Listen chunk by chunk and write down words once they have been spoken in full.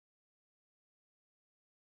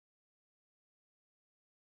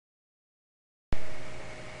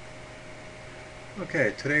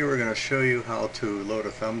Okay, today we're going to show you how to load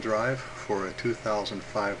a thumb drive for a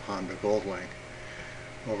 2005 Honda Goldwing.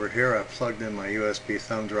 Over here I've plugged in my USB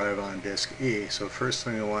thumb drive on disk E, so first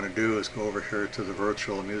thing we want to do is go over here to the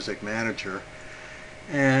Virtual Music Manager,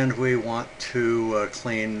 and we want to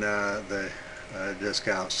clean the disk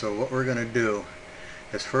out. So what we're going to do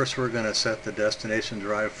is first we're going to set the destination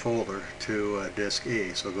drive folder to disk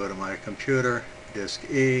E. So go to my computer, disk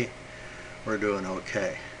E, we're doing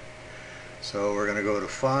OK. So we're going to go to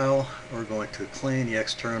File, we're going to clean the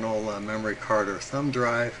external memory card or thumb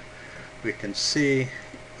drive. We can see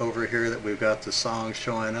over here that we've got the songs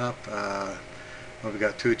showing up. We've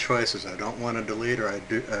got two choices. I don't want to delete, or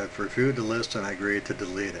I've reviewed the list and I agreed to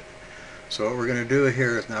delete it. So what we're going to do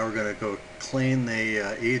here is now we're going to go clean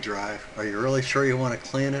the E drive. Are you really sure you want to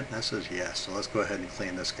clean it? And that says yes, so let's go ahead and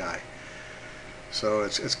clean this guy. So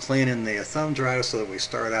it's cleaning the thumb drive so that we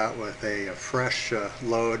start out with a fresh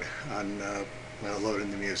load on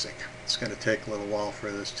loading the music. It's going to take a little while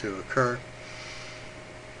for this to occur.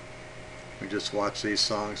 We just watch these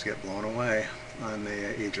songs get blown away on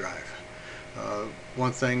the E drive.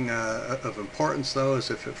 One thing of importance though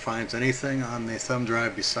is if it finds anything on the thumb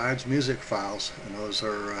drive besides music files, and those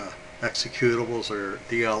are executables or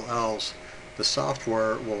DLLs, the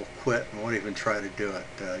software will quit and won't even try to do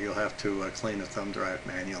it. You'll have to clean the thumb drive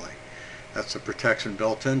manually. That's a protection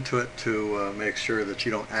built into it to make sure that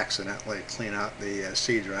you don't accidentally clean out the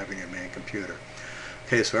C drive in your main computer.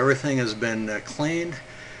 Okay, so everything has been cleaned.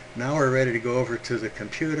 Now we're ready to go over to the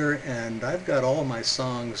computer, and I've got all my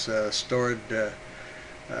songs stored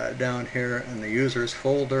down here in the users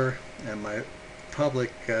folder, and my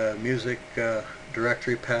public music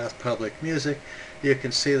directory path, public music. You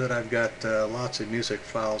can see that I've got lots of music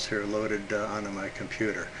files here loaded onto my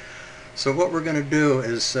computer. So what we're going to do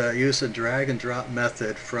is use the drag and drop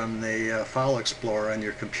method from the File Explorer on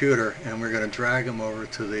your computer, and we're going to drag them over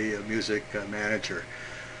to the Music Manager.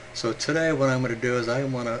 So today what I'm going to do is I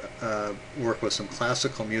want to work with some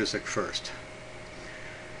classical music first.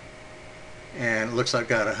 And it looks like I've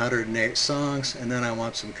got 108 songs, and then I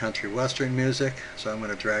want some country western music, so I'm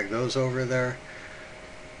going to drag those over there.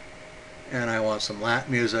 And I want some Latin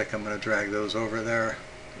music, I'm going to drag those over there.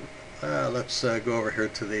 Let's go over here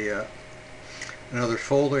to the another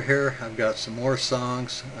folder here. I've got some more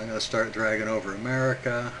songs. I'm going to start dragging over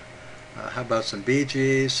America. How about some Bee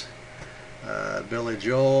Gees, Billy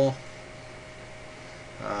Joel,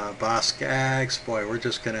 Boss Skaggs. Boy, we're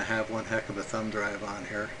just going to have one heck of a thumb drive on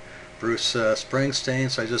here. Bruce Springsteen,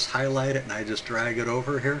 so I just highlight it and I just drag it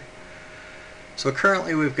over here. So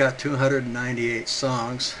currently we've got 298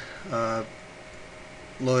 songs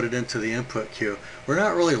loaded into the input queue. We're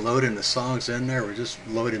not really loading the songs in there, we're just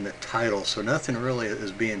loading the title, so nothing really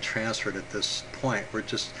is being transferred at this point. We're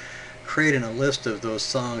just creating a list of those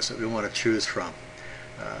songs that we want to choose from.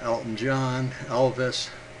 Elton John, Elvis,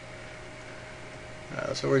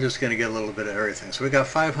 so we're just going to get a little bit of everything. So we've got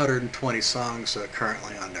 520 songs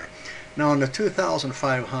currently on there. Now on the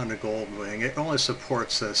 2005 Honda Goldwing, it only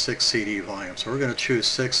supports 6 CD volumes, so we're going to choose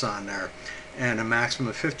 6 on there, and a maximum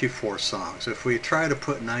of 54 songs. If we try to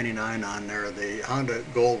put 99 on there, the Honda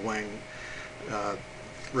Goldwing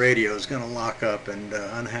radio is going to lock up and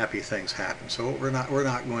unhappy things happen. So we're not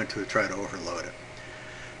going to try to overload it.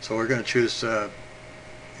 So we're going to choose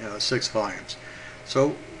 6 volumes.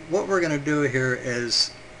 So what we're going to do here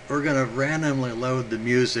is we're going to randomly load the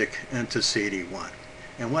music into CD1.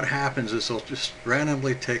 And what happens is it'll just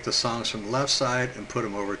randomly take the songs from the left side and put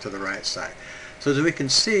them over to the right side. So as we can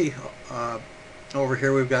see over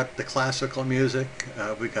here, we've got the classical music,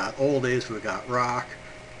 we've got oldies, we've got rock,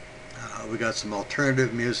 we've got some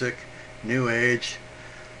alternative music, new age.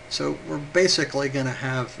 So we're basically going to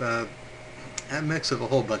have a mix of a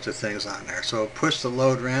whole bunch of things on there. So push the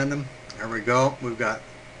load random. There we go. We've got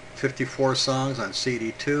 54 songs on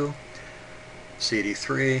CD2,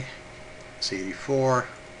 CD3, CD4,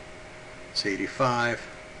 CD5,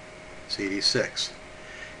 CD6.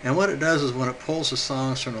 And what it does is when it pulls the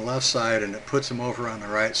songs from the left side and it puts them over on the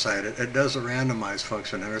right side, it does a randomize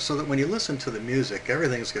function in there, so that when you listen to the music,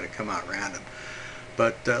 everything's going to come out random.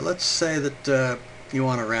 But let's say that you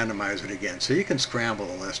want to randomize it again. So you can scramble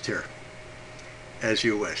the list here as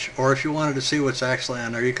you wish. Or if you wanted to see what's actually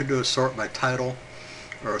on there, you could do a sort by title,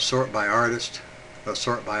 or a sort by artist, a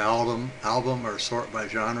sort by album, or a sort by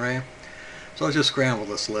genre. So I'll just scramble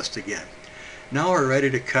this list again. Now we're ready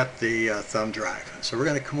to cut the thumb drive. So we're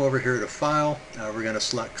going to come over here to File, we're going to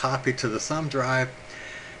select Copy to the thumb drive,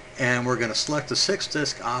 and we're going to select the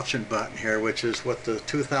 6-disc option button here, which is what the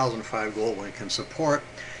 2005 Goldwing can support,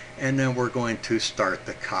 and then we're going to start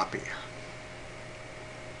the copy.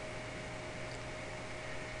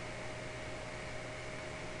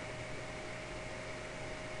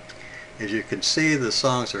 As you can see, the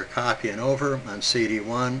songs are copying over on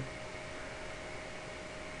CD1,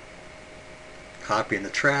 copying the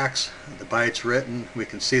tracks, the bytes written. We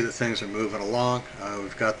can see that things are moving along.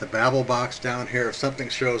 We've got the babble box down here. If something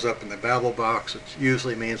shows up in the babble box, it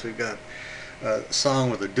usually means we've got a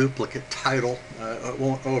song with a duplicate title. It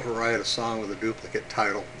won't override a song with a duplicate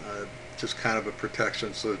title. Just kind of a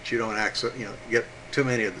protection so that you don't get too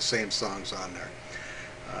many of the same songs on there.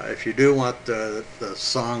 If you do want the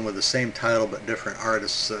song with the same title but different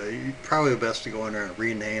artists, you're probably best to go in there and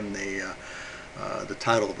rename the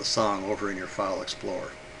title of the song over in your File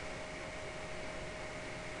Explorer.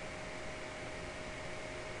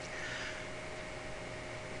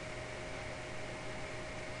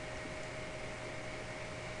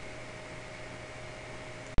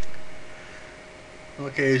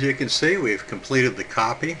 Okay, as you can see, we've completed the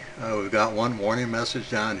copy. We've got one warning message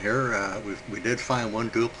down here. We did find one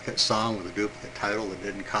duplicate song with a duplicate title that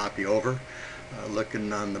didn't copy over.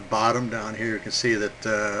 Looking on the bottom down here, you can see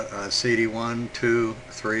that CD 1, 2,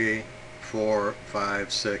 3, 4,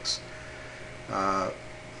 5, 6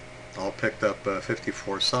 all picked up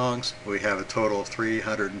 54 songs. We have a total of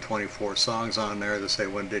 324 songs on there that say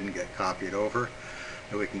one didn't get copied over.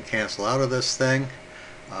 And we can cancel out of this thing.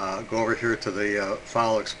 Go over here to the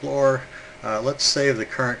File Explorer. Let's save the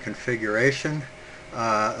current configuration.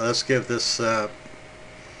 Let's give this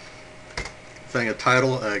thing a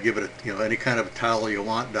title. Give it any kind of a title you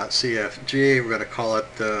want. .cfg. We're going to call it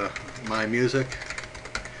My Music.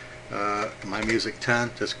 My Music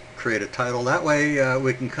 10. Just create a title. That way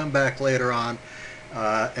we can come back later on,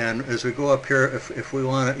 and as we go up here, if we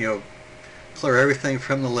want to clear everything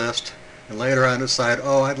from the list, and later on decide,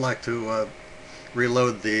 oh, I'd like to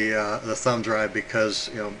reload the thumb drive because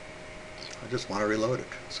I just want to reload it.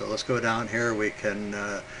 So let's go down here. We can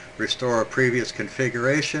restore a previous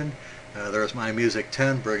configuration. There's My Music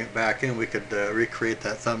 10. Bring it back in. We could recreate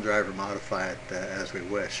that thumb drive or modify it as we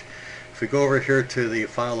wish. If we go over here to the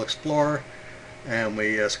File Explorer and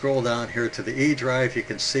we scroll down here to the E drive, you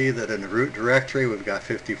can see that in the root directory we've got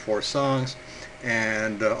 54 songs,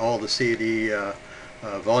 and all the CD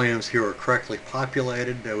volumes here are correctly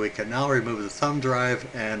populated. We can now remove the thumb drive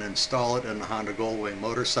and install it in the Honda Goldwing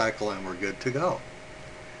motorcycle, and we're good to go.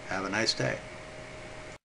 Have a nice day.